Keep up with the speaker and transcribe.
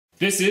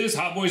This is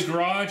Hot Boys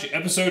Garage,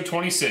 episode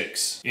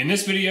 26. In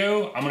this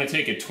video, I'm going to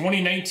take a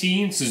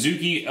 2019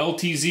 Suzuki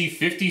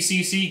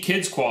LTZ50cc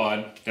kids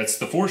quad, that's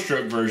the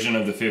 4-stroke version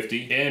of the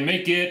 50, and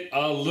make it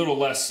a little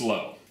less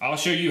slow. I'll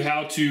show you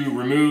how to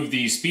remove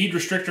the speed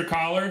restrictor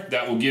collar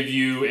that will give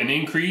you an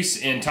increase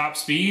in top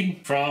speed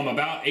from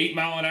about 8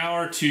 mile an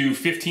hour to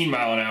 15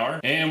 mile an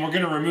hour. And we're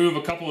going to remove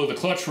a couple of the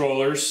clutch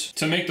rollers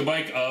to make the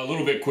bike a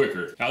little bit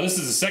quicker. Now this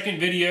is the second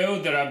video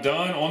that I've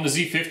done on the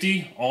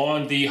Z50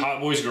 on the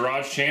Hot Boys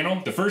Garage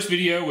channel. The first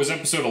video was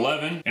episode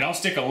 11, and I'll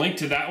stick a link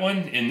to that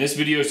one in this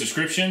video's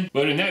description.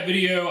 But in that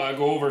video, I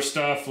go over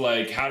stuff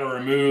like how to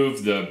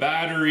remove the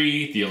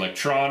battery, the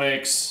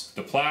electronics,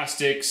 the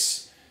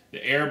plastics, the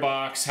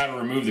airbox, how to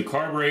remove the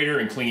carburetor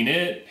and clean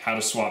it, how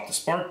to swap the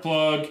spark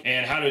plug,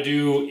 and how to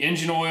do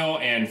engine oil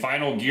and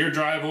final gear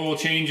drive oil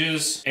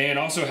changes, and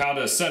also how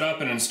to set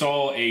up and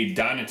install a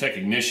Dynatek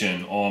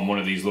ignition on one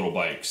of these little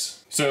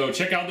bikes. So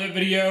check out that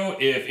video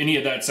if any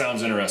of that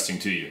sounds interesting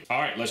to you. All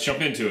right, let's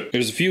jump into it.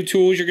 There's a few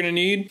tools you're gonna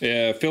need.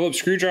 A Phillips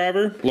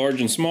screwdriver, large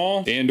and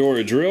small, and/or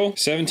a drill,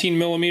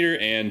 17mm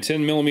and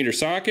 10mm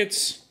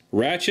sockets,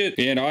 ratchet,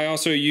 and I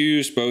also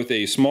used both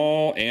a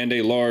small and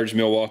a large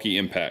Milwaukee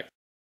impact.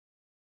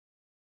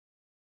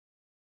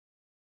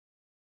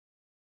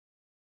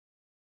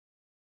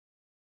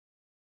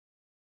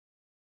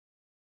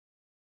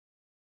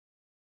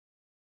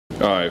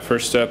 Alright,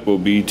 first step will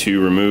be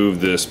to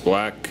remove this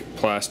black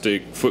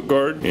plastic foot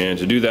guard, and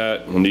to do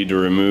that we'll need to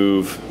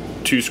remove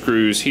 2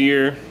 screws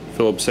here,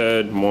 Phillips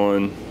head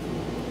 1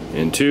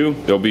 and 2.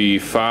 There'll be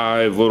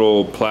 5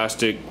 little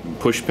plastic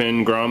push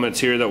pin grommets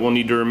here that we'll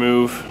need to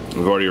remove.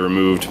 We've already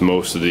removed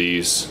most of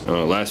these.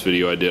 Last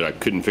video I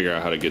couldn't figure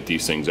out how to get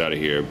these things out of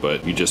here,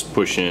 but you just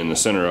push in the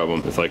center of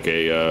them with like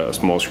a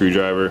small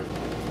screwdriver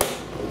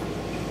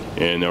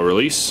and they'll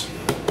release.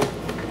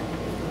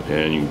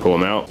 And you can pull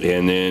them out,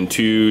 and then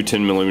 2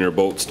 10mm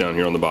bolts down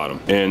here on the bottom.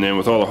 And then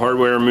with all the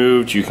hardware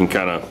removed, you can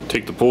kind of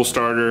take the pull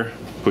starter,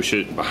 push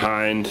it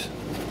behind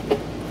the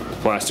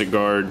plastic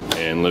guard,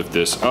 and lift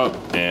this up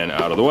and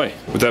out of the way.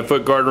 With that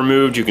foot guard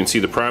removed, you can see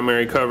the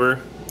primary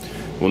cover.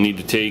 We'll need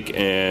to take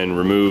and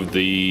remove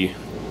the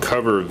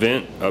cover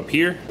vent up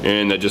here,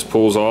 and that just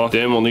pulls off.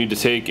 Then we'll need to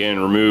take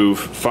and remove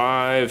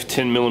 5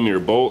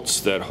 10mm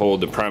bolts that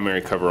hold the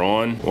primary cover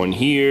on. One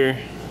here,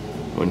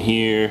 one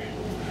here,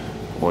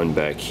 one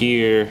back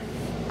here,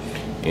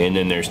 and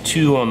then there's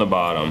 2 on the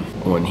bottom,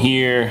 one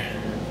here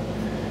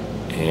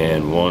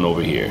and one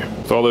over here.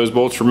 With all those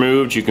bolts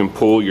removed, you can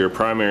pull your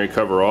primary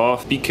cover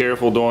off. Be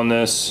careful doing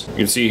this. You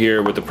can see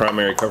here with the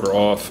primary cover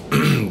off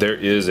there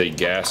is a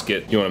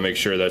gasket. You want to make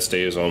sure that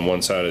stays on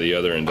one side or the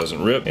other and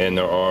doesn't rip, and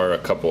there are a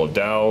couple of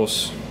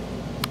dowels,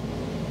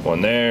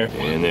 one there,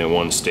 and then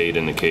one stayed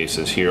in the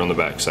cases here on the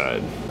back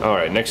side.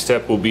 Alright, next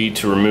step will be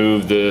to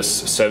remove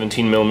this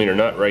 17mm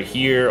nut right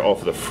here off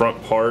of the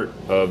front part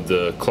of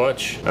the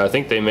clutch. I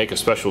think they make a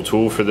special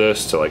tool for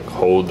this to like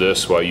hold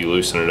this while you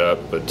loosen it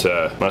up, but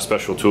my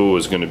special tool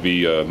is going to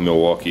be a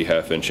Milwaukee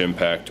 1/2-inch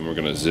impact, and we're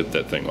going to zip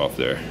that thing off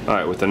there.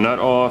 Alright, with the nut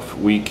off,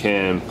 we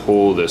can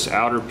pull this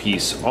outer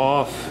piece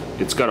off.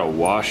 It's got a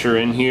washer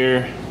in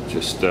here.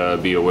 Just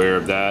be aware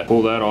of that.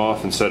 Pull that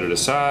off and set it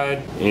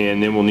aside,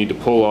 and then we'll need to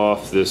pull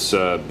off this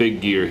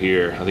big gear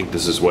here. I think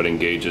this is what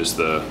engages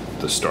the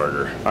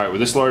starter. All right,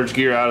 with this large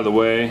gear out of the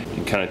way, you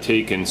can kind of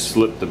take and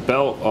slip the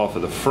belt off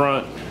of the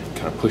front,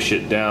 kind of push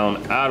it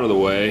down out of the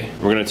way.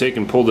 We're going to take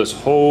and pull this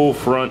whole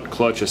front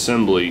clutch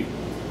assembly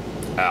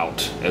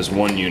out as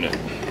one unit.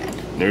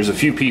 There's a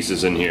few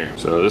pieces in here.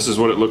 So this is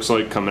what it looks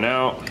like coming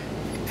out.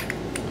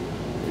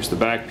 Here's the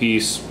back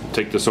piece.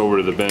 Take this over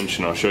to the bench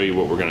and I'll show you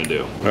what we're going to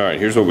do. Alright,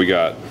 here's what we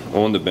got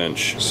on the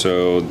bench.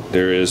 So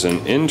there is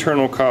an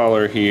internal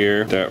collar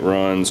here that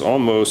runs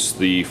almost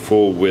the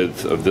full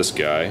width of this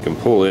guy. You can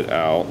pull it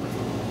out.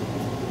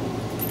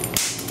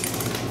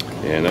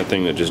 And that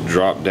thing that just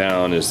dropped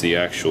down is the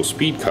actual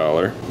speed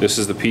collar. This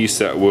is the piece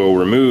that will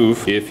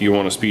remove if you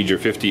want to speed your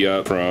 50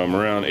 up from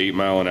around 8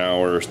 mile an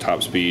hour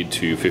top speed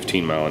to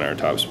 15 mile an hour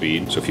top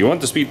speed. So if you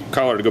want the speed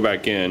collar to go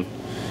back in,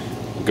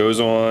 it goes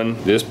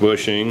on this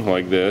bushing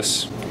like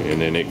this,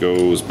 and then it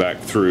goes back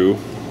through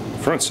the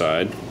front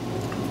side,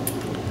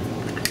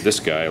 this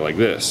guy like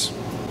this.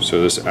 So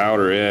this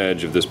outer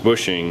edge of this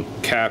bushing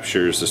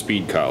captures the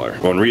speed collar.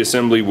 On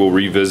reassembly, we'll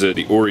revisit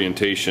the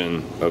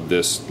orientation of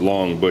this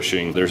long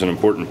bushing. There's an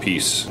important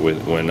piece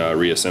when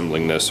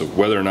reassembling this of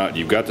whether or not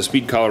you've got the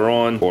speed collar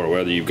on or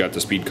whether you've got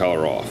the speed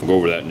collar off. We'll go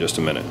over that in just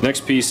a minute.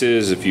 Next piece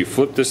is if you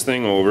flip this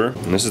thing over,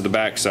 and this is the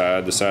back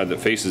side, the side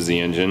that faces the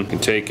engine, you can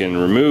take and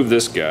remove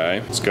this guy.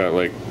 It's got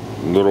like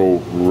little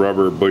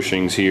rubber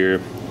bushings here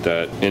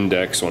that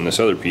index on this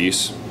other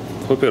piece.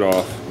 Flip it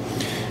off.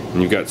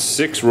 And you've got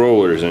 6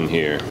 rollers in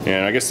here,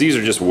 and I guess these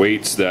are just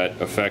weights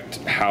that affect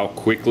how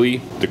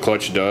quickly the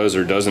clutch does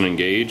or doesn't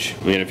engage.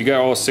 I mean, if you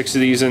got all 6 of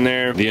these in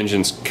there, the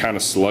engine's kind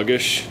of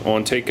sluggish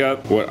on take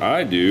up. What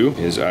I do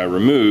is I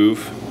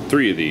remove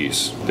 3 of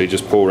these. They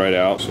just pull right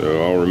out,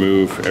 so I'll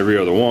remove every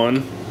other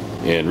one.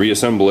 and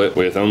reassemble it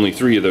with only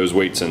 3 of those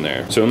weights in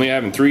there. So only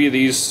having 3 of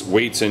these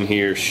weights in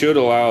here should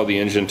allow the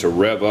engine to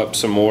rev up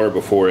some more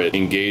before it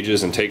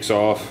engages and takes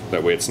off.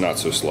 That way it's not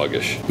so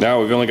sluggish.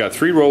 Now we've only got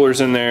 3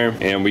 rollers in there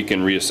and we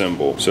can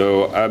reassemble.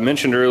 So I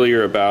mentioned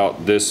earlier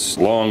about this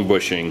long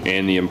bushing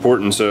and the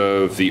importance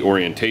of the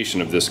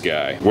orientation of this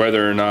guy,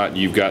 whether or not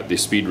you've got the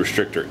speed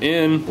restrictor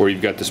in or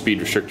you've got the speed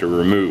restrictor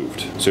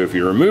removed. So if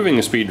you're removing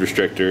the speed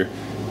restrictor,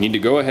 you need to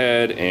go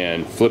ahead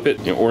and flip it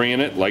and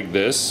orient it like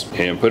this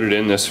and put it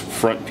in this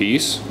front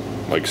piece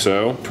like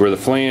so, to where the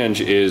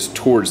flange is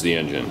towards the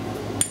engine.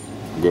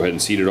 Go ahead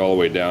and seat it all the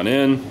way down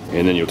in,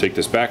 and then you'll take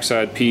this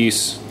backside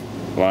piece,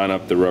 line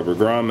up the rubber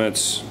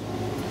grommets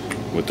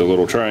with the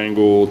little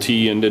triangle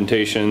T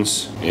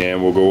indentations,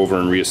 and we'll go over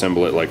and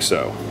reassemble it like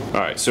so.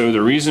 Alright, so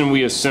the reason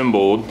we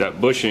assembled that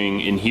bushing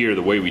in here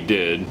the way we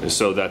did is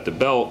so that the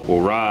belt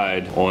will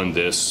ride on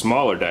this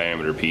smaller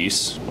diameter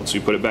piece. Once we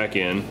put it back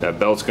in, that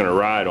belt's going to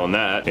ride on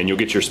that and you'll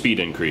get your speed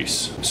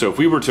increase. So if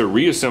we were to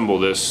reassemble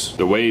this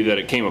the way that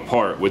it came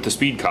apart with the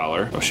speed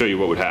collar, I'll show you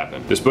what would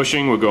happen. This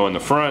bushing would go in the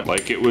front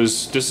like it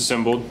was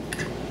disassembled,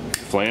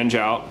 flange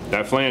out.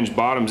 That flange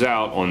bottoms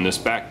out on this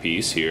back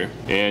piece here,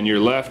 and you're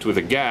left with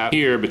a gap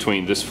here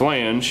between this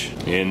flange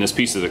and this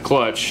piece of the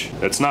clutch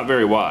that's not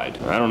very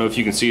wide. I don't know if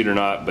you can see it or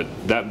not, but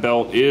that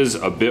belt is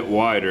a bit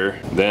wider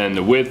than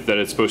the width that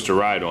it's supposed to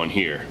ride on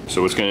here.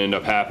 So what's going to end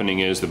up happening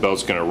is the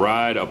belt's going to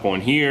ride up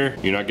on here,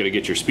 you're not going to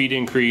get your speed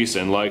increase,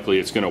 and likely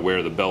it's going to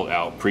wear the belt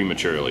out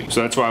prematurely.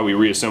 So that's why we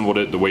reassembled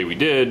it the way we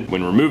did.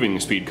 When removing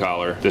the speed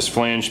collar, this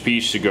flange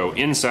piece should go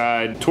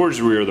inside towards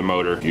the rear of the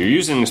motor. If you're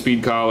using the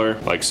speed collar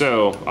like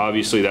so,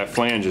 obviously that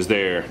flange is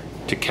there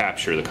to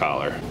capture the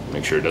collar.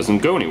 Make sure it doesn't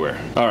go anywhere.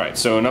 Alright,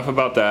 so enough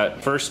about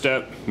that. First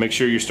step, make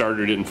sure your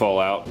starter didn't fall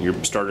out. Your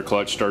starter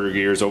clutch, starter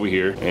gear is over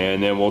here.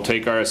 And then we'll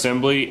take our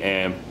assembly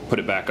and put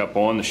it back up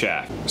on the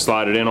shaft.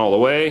 Slide it in all the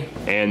way,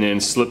 and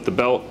then slip the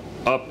belt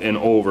up and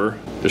over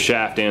the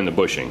shaft and the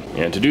bushing.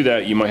 And to do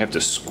that, you might have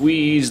to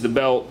squeeze the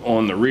belt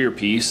on the rear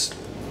piece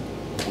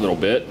a little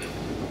bit,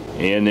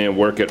 and then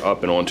work it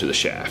up and onto the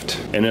shaft.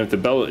 And if the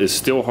belt is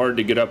still hard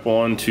to get up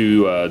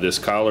onto this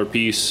collar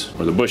piece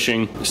or the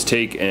bushing, just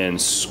take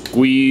and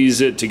squeeze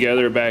it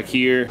together back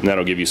here, and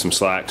that'll give you some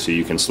slack so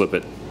you can slip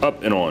it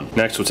up and on.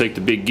 Next we'll take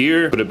the big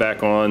gear, put it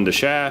back on the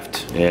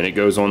shaft, and it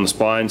goes on the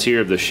splines here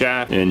of the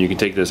shaft, and you can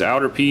take this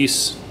outer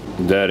piece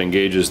that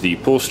engages the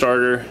pull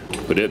starter,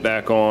 put it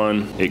back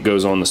on. It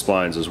goes on the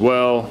splines as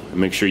well. And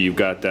make sure you've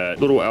got that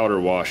little outer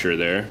washer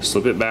there.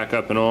 Slip it back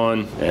up and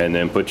on, and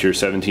then put your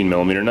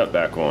 17mm nut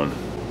back on.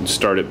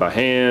 Start it by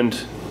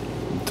hand,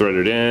 thread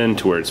it in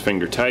to where it's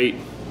finger tight.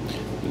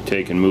 You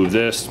take and move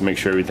this, make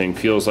sure everything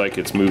feels like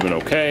it's moving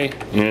okay,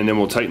 and then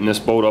we'll tighten this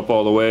bolt up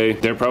all the way.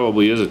 There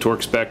probably is a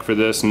torque spec for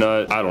this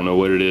nut. I don't know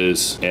what it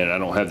is, and I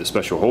don't have the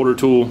special holder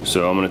tool,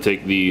 so I'm going to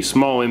take the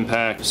small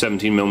impact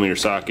 17mm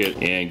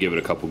socket and give it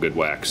a couple good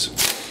whacks.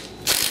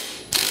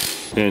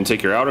 Then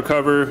take your outer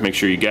cover, make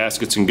sure your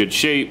gasket's in good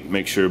shape,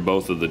 make sure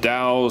both of the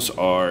dowels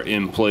are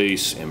in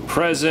place and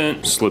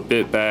present. Slip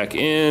it back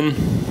in,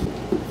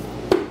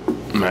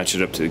 match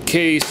it up to the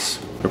case.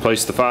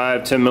 Replace the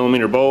 5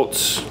 10mm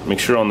bolts. Make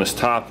sure on this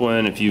top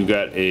one, if you've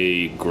got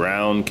a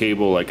ground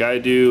cable like I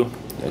do,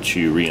 that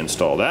you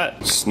reinstall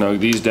that.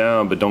 Snug these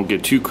down, but don't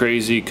get too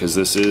crazy because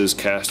this is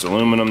cast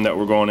aluminum that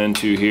we're going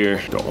into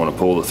here. Don't want to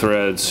pull the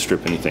threads,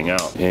 strip anything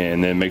out.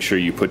 And then make sure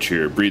you put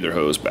your breather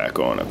hose back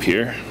on up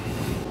here,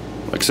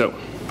 like so.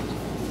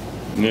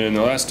 And then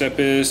the last step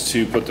is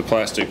to put the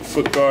plastic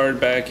foot guard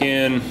back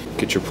in,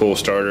 get your pull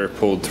starter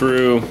pulled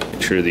through,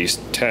 make sure these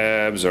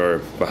tabs are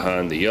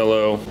behind the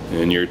yellow,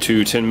 and your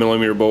 2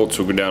 10mm bolts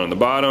will go down on the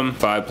bottom,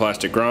 5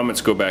 plastic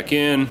grommets go back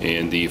in,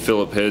 and the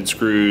Phillip head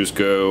screws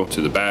go to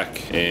the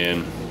back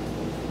and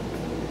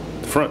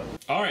the front.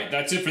 Alright,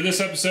 that's it for this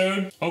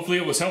episode. Hopefully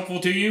it was helpful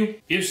to you.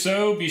 If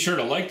so, be sure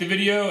to like the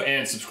video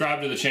and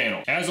subscribe to the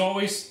channel. As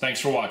always, thanks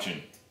for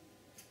watching.